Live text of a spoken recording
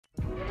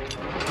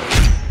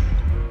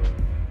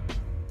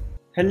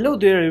Hello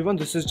there everyone,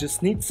 this is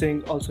Jasneet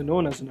Singh, also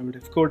known as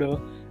Innovative Coder,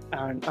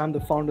 and I'm the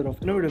founder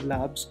of Innovative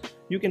Labs.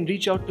 You can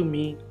reach out to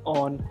me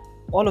on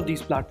all of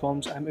these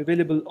platforms. I'm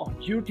available on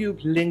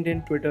YouTube,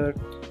 LinkedIn, Twitter.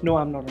 No,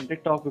 I'm not on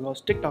TikTok because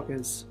TikTok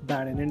is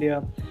banned in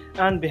India,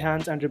 and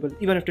Behance and Ripple.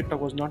 Even if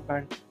TikTok was not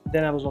banned,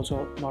 then I was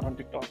also not on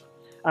TikTok.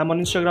 I'm on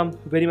Instagram,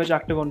 very much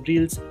active on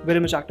Reels, very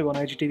much active on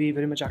IGTV,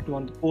 very much active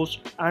on the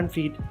post and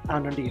feed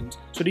and on DMs.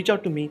 So reach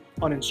out to me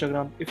on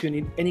Instagram if you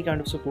need any kind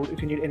of support,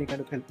 if you need any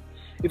kind of help.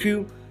 If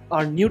you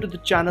are new to the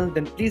channel,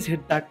 then please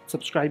hit that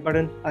subscribe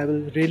button. I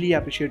will really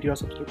appreciate your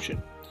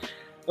subscription.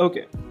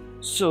 Okay,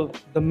 so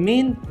the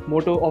main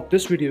motto of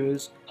this video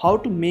is how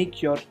to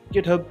make your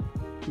GitHub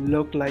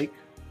look like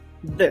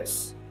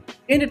this.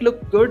 Ain't it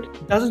look good?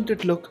 Doesn't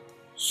it look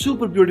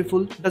super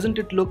beautiful? Doesn't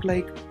it look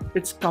like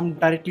it's come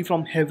directly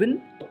from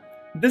heaven?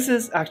 This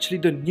is actually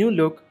the new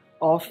look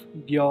of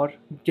your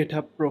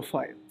GitHub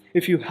profile.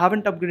 If you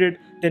haven't upgraded,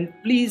 then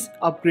please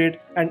upgrade,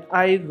 and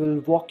I will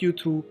walk you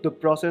through the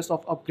process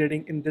of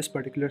upgrading in this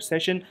particular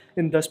session,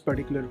 in this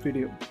particular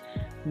video.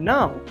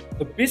 Now,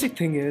 the basic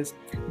thing is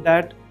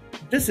that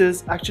this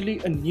is actually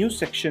a new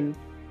section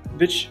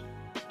which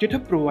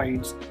GitHub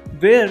provides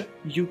where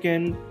you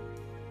can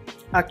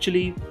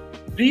actually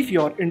brief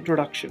your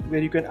introduction,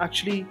 where you can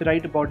actually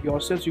write about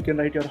yourself, you can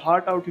write your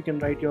heart out, you can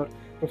write your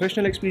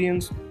professional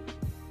experience,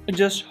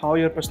 just how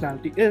your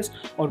personality is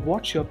or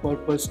what your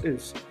purpose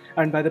is.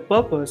 And by the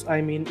purpose,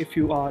 I mean if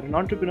you are an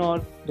entrepreneur,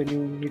 then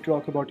you need to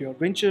talk about your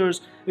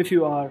ventures. If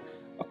you are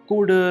a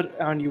coder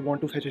and you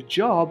want to fetch a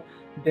job,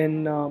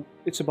 then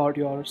it's about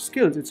your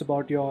skills, it's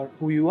about your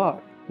who you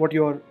are, what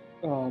your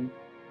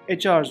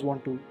HRs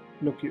want to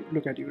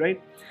look at you,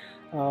 right?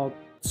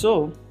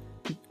 So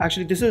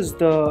actually this is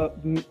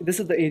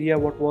the area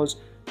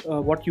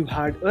what you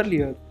had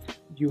earlier.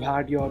 You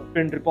had your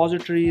print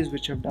repositories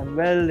which have done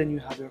well, then you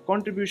have your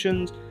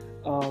contributions,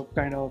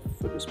 kind of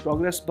this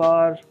progress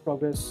bar,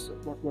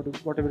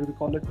 whatever we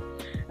call it,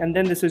 and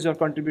then this is your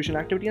contribution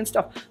activity and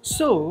stuff.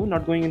 So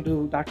not going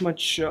into that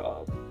much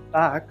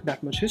that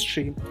much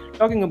history,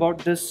 talking about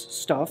this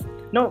stuff.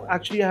 Now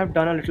actually I have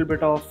done a little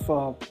bit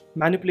of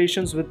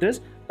manipulations with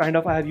this. Kind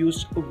of I have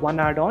used one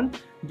add-on,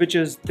 which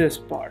is this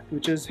part,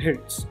 which is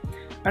hits.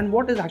 And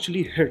what is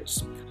actually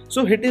hits?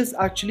 So hit is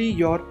actually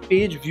your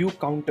page view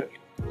counter.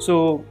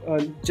 So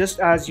just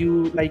as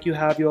you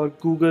have your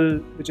Google,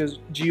 which is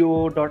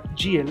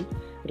go.gl,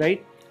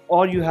 right?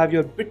 Or you have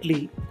your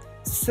bit.ly,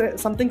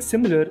 something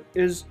similar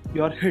is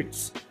your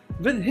hits.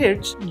 With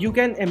hits, you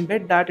can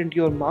embed that into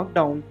your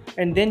markdown,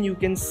 and then you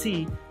can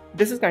see,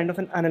 this is kind of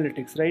an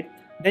analytics, right?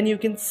 Then you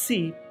can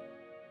see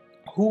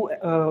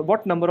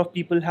what number of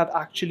people have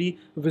actually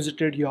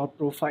visited your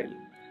profile.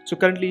 So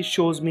currently it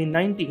shows me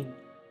 19,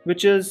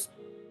 which is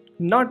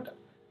not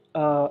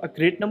a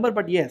great number,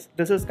 but yes,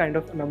 this is kind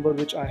of a number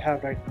which I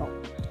have right now.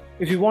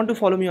 If you want to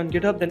follow me on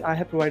GitHub, then I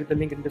have provided the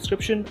link in the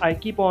description. I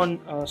keep on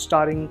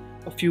starting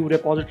a few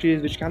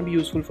repositories which can be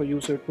useful for you,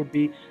 so it would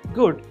be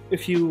good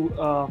if you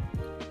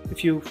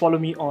follow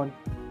me on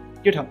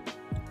GitHub.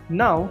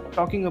 Now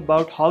talking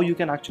about how you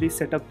can actually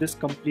set up this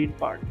complete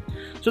part.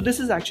 So this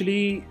is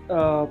actually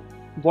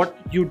what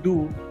you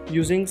do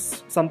using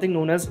something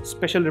known as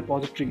special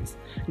repositories.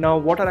 Now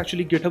what are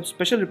actually GitHub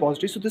special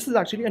repositories? So this is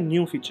actually a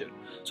new feature.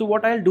 So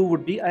what I'll do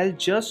would be, I'll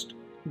just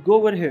go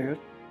over here,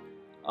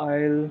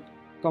 I'll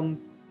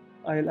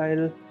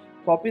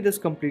copy this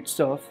complete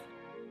stuff,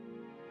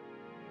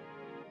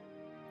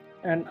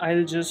 and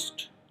I'll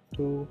just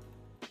do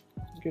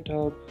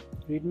GitHub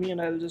readme,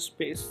 and I'll just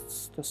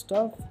paste the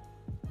stuff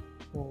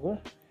over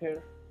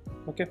here.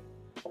 Okay,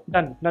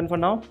 done for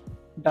now,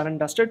 done and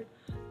dusted.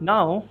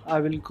 Now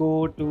I will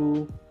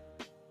go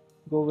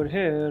over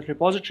here,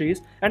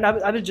 repositories, and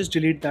I will just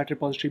delete that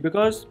repository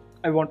because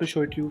I want to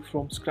show it to you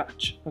from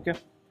scratch. Okay,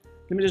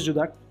 let me just do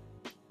that.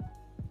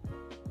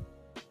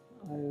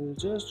 I'll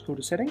just go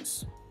to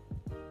settings,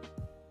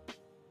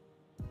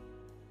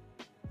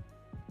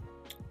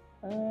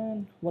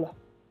 and voila,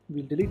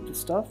 we'll delete this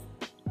stuff.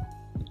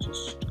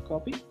 Just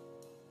copy,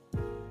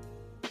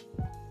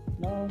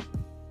 now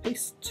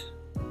paste,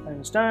 I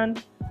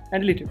understand,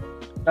 and delete it.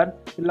 Done.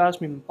 It will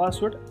ask me my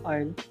password,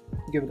 I'll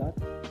give that.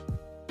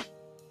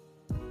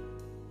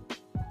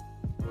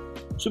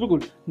 Super cool.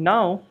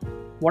 Now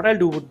what I'll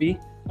do would be,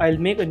 I'll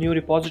make a new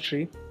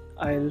repository,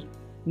 I'll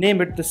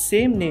name it the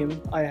same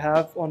name I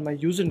have on my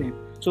username.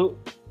 So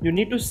you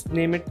need to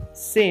name it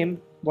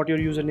same what your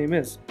username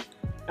is.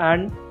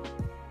 And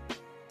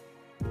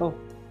oh,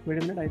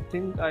 wait a minute, I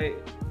think I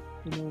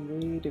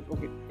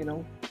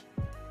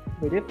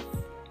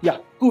yeah,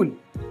 cool.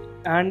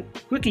 And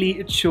quickly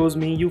it shows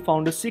me you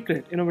found a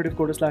secret. Innovative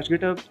Coder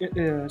 /GitHub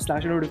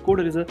 / Innovative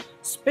Coder is a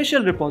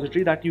special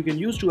repository that you can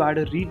use to add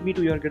a readme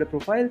to your GitHub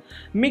profile.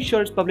 Make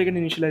sure it's public and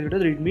initialize it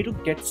as readme to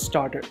get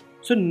started.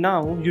 So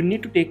now you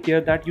need to take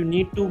care that you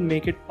need to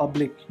make it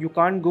public. You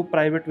can't go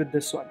private with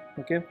this one,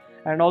 okay?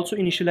 And also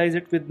initialize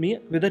it with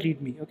a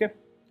readme, okay?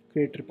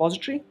 Create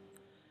repository,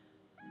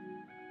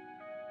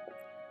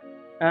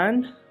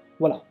 and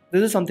voila,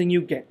 this is something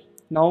you get.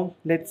 Now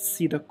let's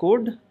see the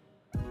code.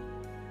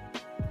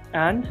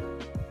 and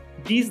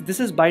this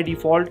is by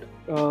default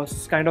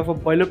kind of a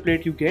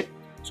boilerplate you get.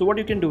 So what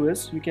you can do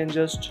is you can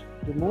just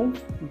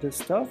remove this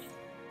stuff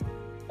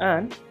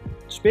and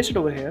space it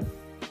over here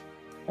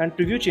and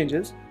preview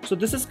changes. So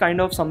this is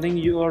kind of something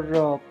your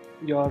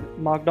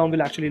markdown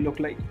will actually look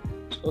like.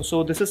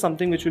 So this is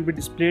something which will be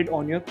displayed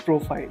on your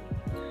profile.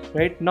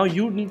 Right now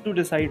you need to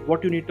decide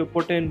what you need to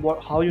put in,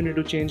 how you need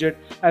to change it.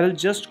 I will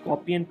just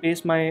copy and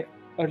paste my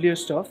earlier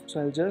stuff.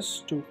 So I'll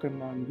just do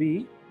Command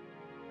V.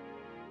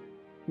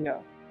 Yeah,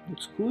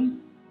 looks cool.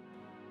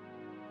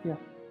 Yeah,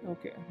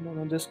 okay.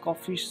 No, this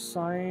coffee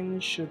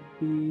sign should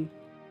be,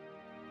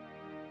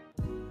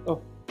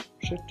 oh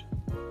shit,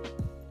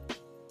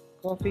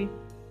 coffee.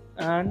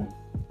 And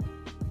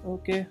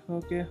okay,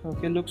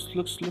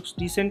 looks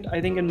decent.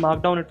 I think in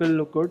markdown it will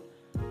look good.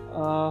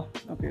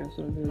 Okay,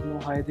 so there's no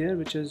high there,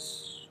 which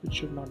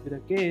should not be the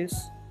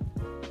case.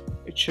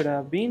 It should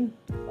have been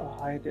a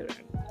high there.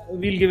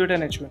 We'll give it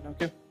an H1.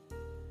 Okay,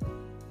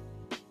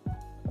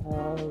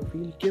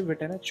 we'll give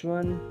it an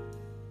H1.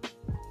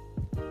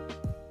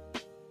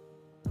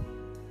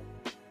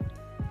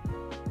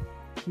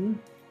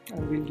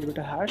 And we'll give it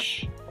a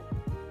hash.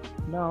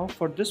 Now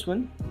for this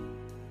one,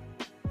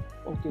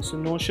 okay, so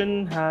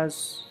Notion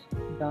has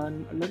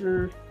done a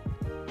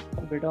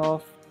bit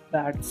of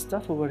bad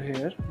stuff over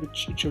here,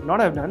 which it should not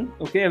have done.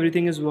 Okay,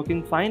 everything is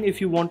working fine. If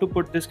you want to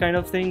put this kind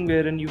of thing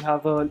wherein you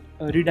have a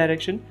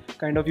redirection,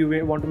 kind of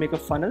you want to make a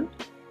funnel,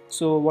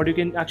 so what you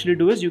can actually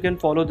do is you can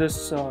follow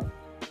this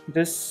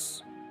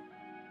this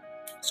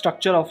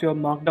structure of your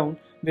markdown,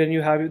 where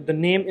you have the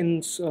name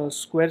in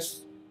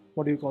squares.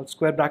 What do you call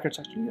square brackets?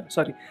 Actually, yeah,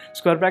 sorry,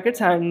 square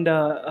brackets, and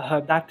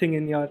that thing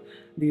in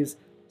these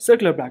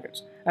circular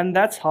brackets, and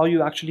that's how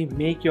you actually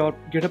make your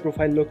GitHub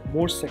profile look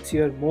more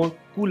sexier, more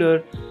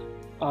cooler.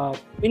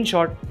 In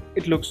short,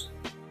 it looks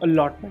a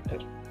lot better,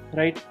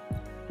 right?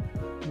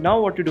 Now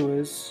what you do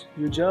is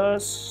you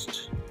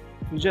just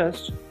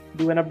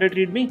do an update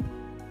readme,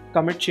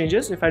 commit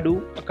changes. If I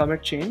do a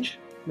commit change,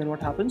 then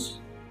what happens?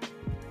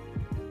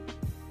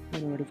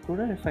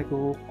 If I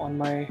go on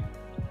my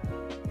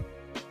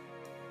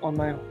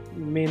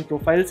main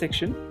profile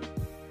section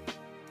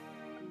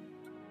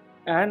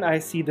and I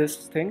see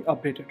this thing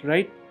updated,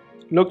 right?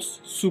 Looks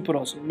super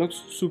awesome,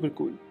 looks super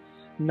cool.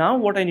 Now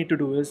what I need to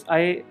do is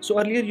so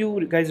earlier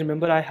you guys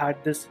remember I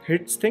had this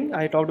hits thing.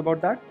 I talked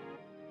about that,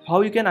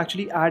 how you can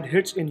actually add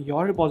hits in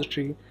your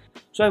repository.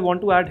 So I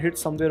want to add hits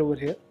somewhere over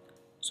here.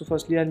 So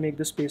firstly I'll make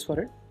the space for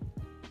it,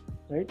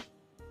 right?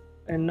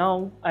 And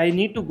now I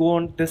need to go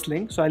on this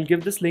link. So I'll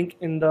give this link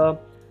in the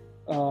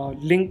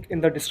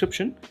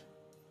description.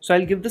 So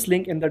I'll give this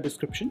link in the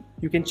description.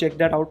 You can check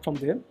that out from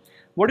there.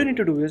 What you need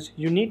to do is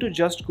you need to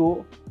just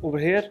go over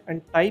here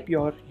and type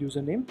your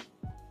username.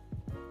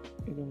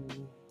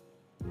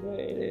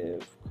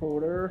 Innovative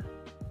Coder.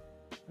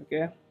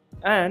 Okay.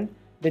 And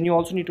then you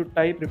also need to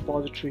type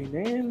repository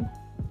name.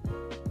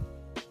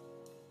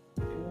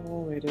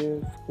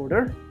 Innovative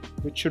Coder,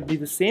 which should be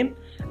the same.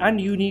 And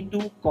you need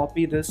to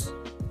copy this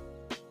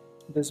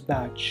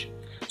badge.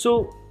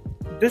 So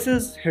this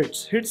is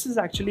Hits. Hits is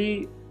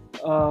actually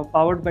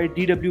powered by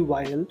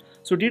DWYL.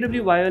 So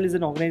DWYL is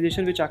an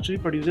organization which actually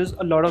produces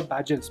a lot of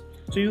badges.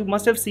 So you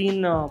must have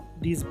seen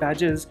these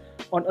badges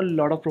on a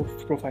lot of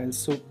profiles.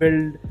 So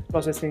build,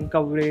 processing,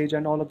 coverage,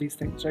 and all of these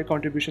things, right?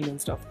 Contributions and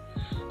stuff.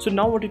 So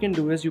now what you can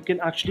do is you can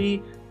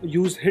actually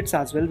use Hits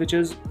as well, which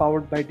is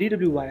powered by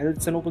DWYL.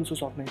 It's an open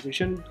source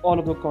organization. All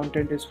of the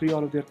content is free.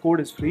 All of their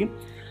code is free.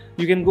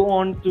 You can go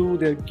on to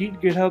their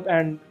GitHub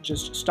and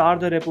just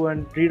start the repo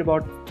and read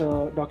about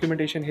the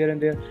documentation here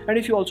and there. And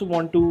if you also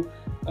want to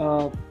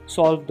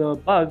solve the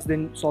bugs,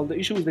 then solve the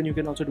issues, then you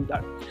can also do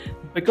that.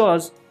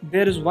 Because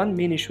there is one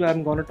main issue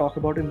I'm going to talk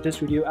about in this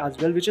video as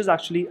well, which is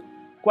actually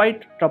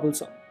quite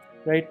troublesome,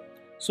 right?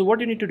 So what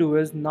you need to do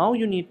is now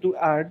you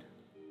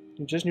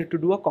just need to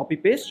do a copy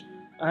paste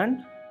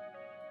and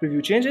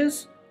preview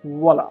changes.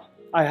 Voila,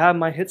 I have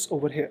my hits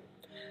over here,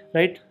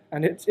 right?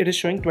 And it is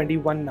showing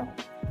 21 now,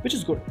 which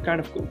is good, kind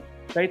of cool,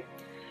 right?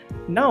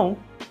 Now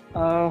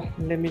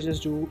let me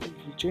just do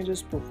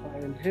changes.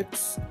 Profile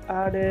hits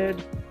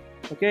added.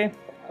 Okay,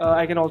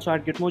 I can also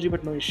add Gitmoji,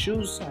 but no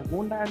issues, I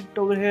won't add it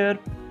over here.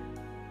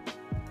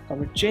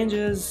 Commit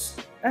changes,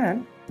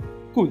 and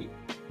cool.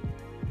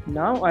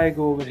 Now I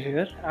go over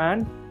here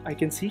and I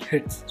can see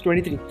hits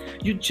 23.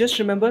 You just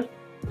remember,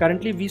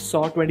 currently we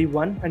saw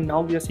 21 and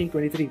now we are seeing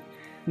 23.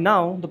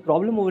 Now the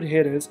problem over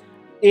here is,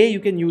 you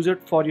can use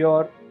it for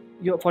your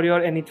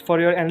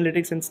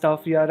analytics and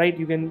stuff. Yeah, right.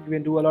 You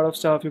can do a lot of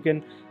stuff. You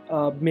can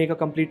make a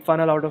complete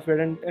funnel out of it,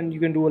 and you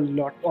can do a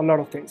lot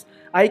of things.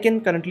 I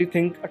can currently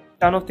think a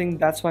ton of things.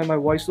 That's why my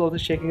voice is also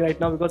shaking right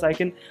now, because I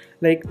can,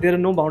 there are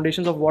no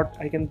foundations of what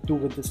I can do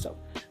with this stuff.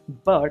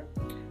 But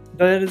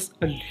there is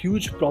a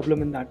huge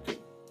problem in that thing.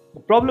 The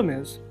problem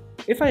is,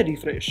 if I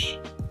refresh,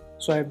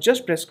 so I have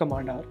just pressed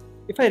Command R.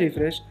 If I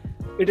refresh,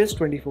 it is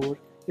 24.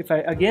 If I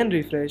again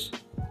refresh,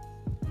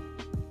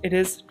 it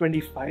is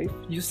 25.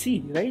 You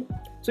see, right?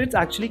 So it's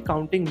actually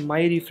counting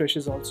my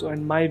refreshes also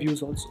and my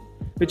views also,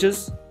 which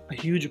is a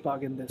huge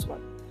bug in this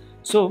one.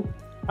 So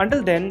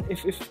Until then,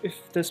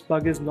 if this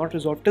bug is not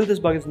resolved, till this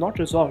bug is not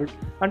resolved,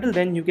 until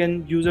then you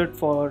can use it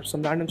for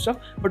some random stuff.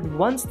 But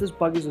once this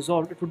bug is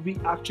resolved, it would be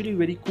actually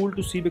very cool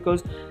to see,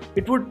 because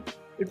it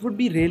would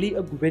be really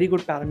a very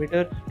good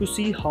parameter to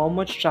see how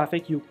much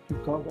traffic you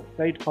cover,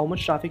 right? How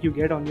much traffic you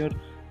get on your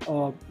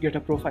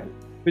GitHub profile,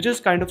 which is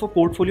kind of a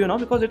portfolio now,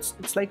 because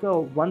it's like a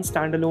one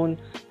standalone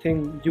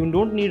thing. You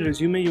don't need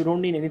resume, you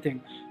don't need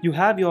anything. You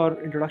have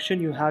your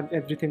introduction, you have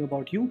everything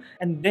about you,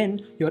 and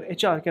then your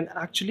HR can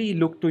actually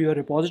look to your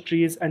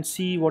repositories and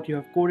see what you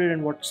have coded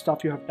and what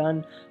stuff you have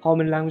done, how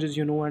many languages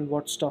you know, and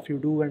what stuff you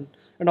do, and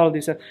all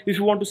this. If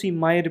you want to see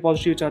my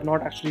repository, which are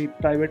not actually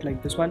private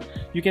like this one,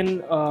 you can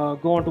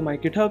go onto my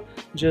GitHub,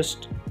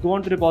 just go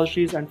onto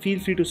repositories and feel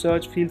free to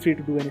search, feel free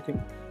to do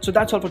anything. So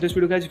that's all for this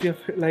video, guys. If you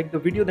have liked the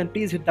video, then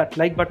please hit that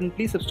like button,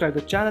 please subscribe to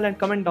the channel, and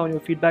comment down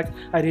your feedback.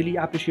 I really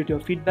appreciate your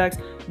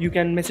feedbacks. You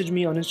can message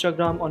me on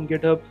Instagram, on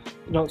GitHub,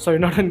 no, sorry,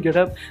 not on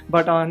GitHub,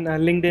 but on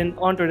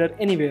LinkedIn, on Twitter,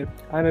 anywhere.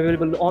 I'm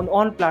available on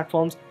all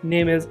platforms.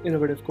 Name is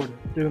Innovative Coder.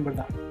 Remember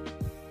that.